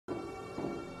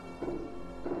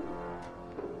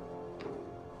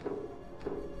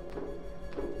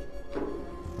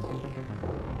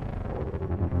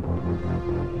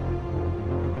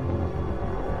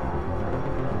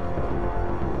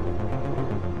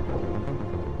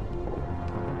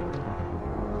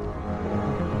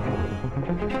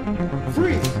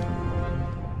Freeze!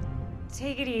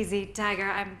 Take it easy, Tiger.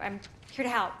 I'm here to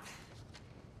help.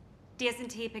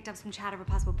 DS&T picked up some chatter of a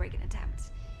possible break-in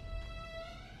attempt.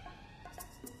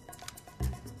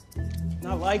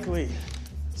 Not likely.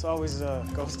 It's always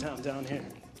goes down here.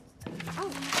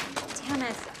 Oh, damn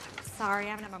it. Sorry, I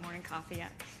haven't had my morning coffee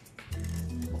yet.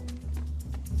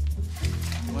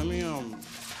 Let me,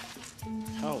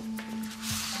 help.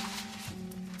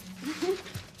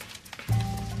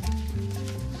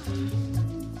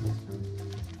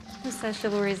 Who says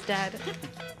chivalry's dead?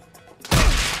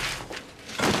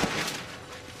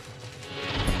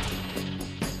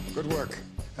 Good work.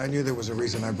 I knew there was a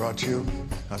reason I brought you,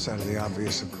 outside of the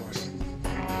obvious, of course.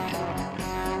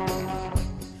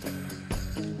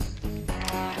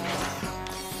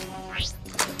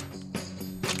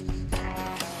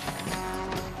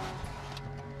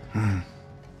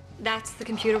 That's the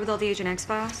computer with all the Agent X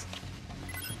files?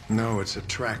 No, it's a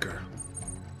tracker.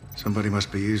 Somebody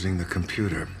must be using the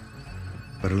computer.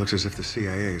 But it looks as if the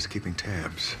CIA is keeping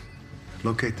tabs.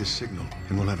 Locate this signal,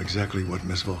 and we'll have exactly what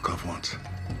Miss Volkov wants.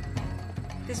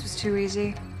 This was too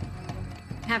easy.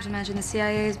 I have to imagine the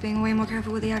CIA is being way more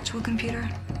careful with the actual computer.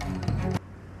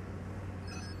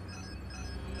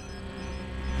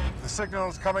 The signal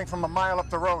is coming from a mile up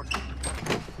the road.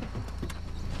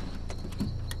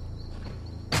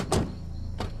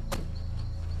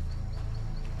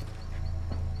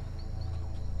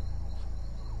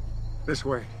 This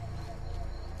way.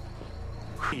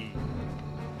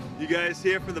 You guys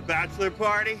here for the bachelor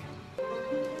party?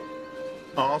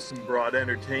 Awesome broad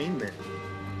entertainment.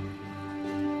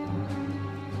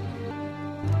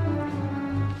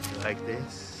 Like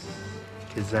this?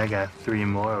 Because I got 3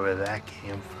 more where that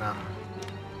came from.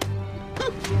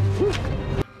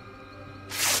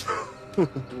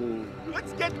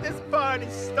 Let's get this party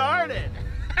started.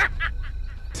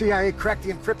 CIA cracked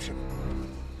the encryption.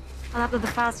 I'll upload the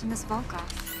files to Miss Volkov.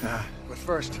 But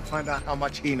first, find out how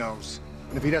much he knows.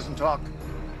 And if he doesn't talk,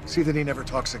 see that he never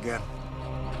talks again.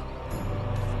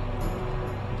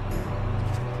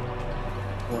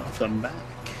 Welcome back.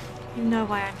 You know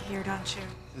why I'm here, don't you?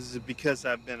 Is it because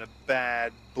I've been a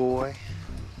bad boy?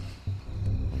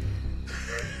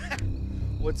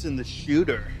 What's in the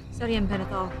shooter? Sodium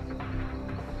pentothal.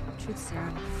 Truth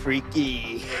serum.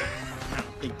 Freaky. I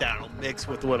don't think that'll mix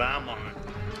with what I'm on.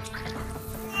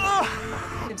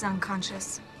 Bib's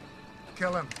unconscious.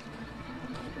 Kill him.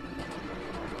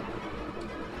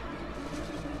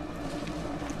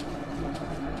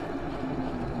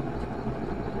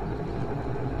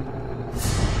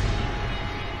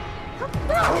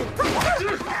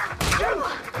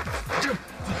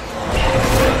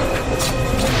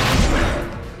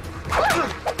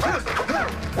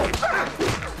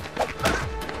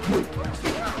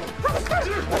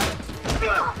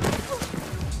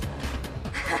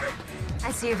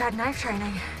 I see you've had knife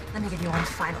training. Let me give you one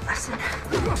final lesson.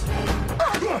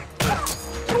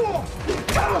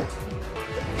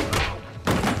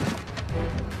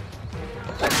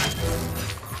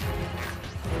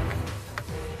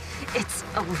 It's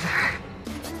over.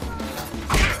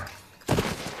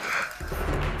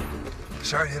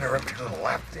 Sorry to interrupt your little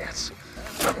lap dance.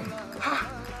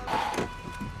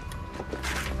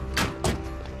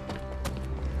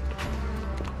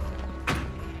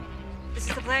 This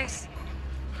is the place.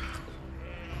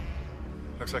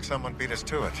 Looks like someone beat us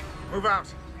to it. Move out.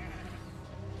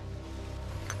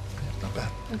 Not bad.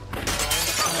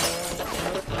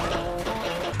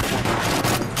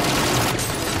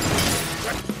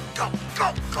 Go,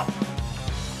 go, go.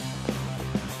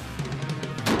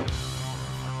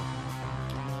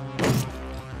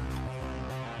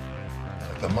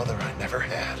 The mother I never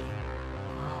had.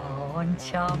 Oh, and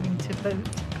charming to boot.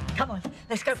 Come on,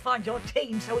 let's go find your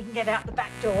team so we can get out the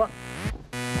back door.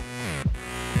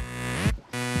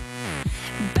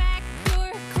 Back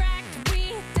door cracked,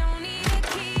 we don't need a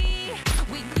key.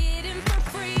 We get in for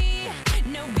free,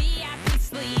 no VIP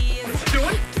sleeves.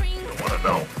 What you doing? I want to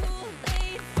know.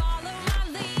 Kool-Aid, follow my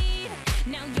lead.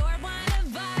 Now you're one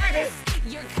of us.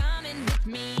 You're coming with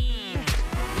me.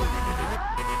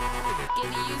 Get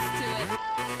used to it.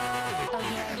 Oh,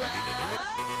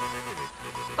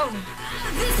 Oh.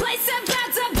 this place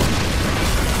about to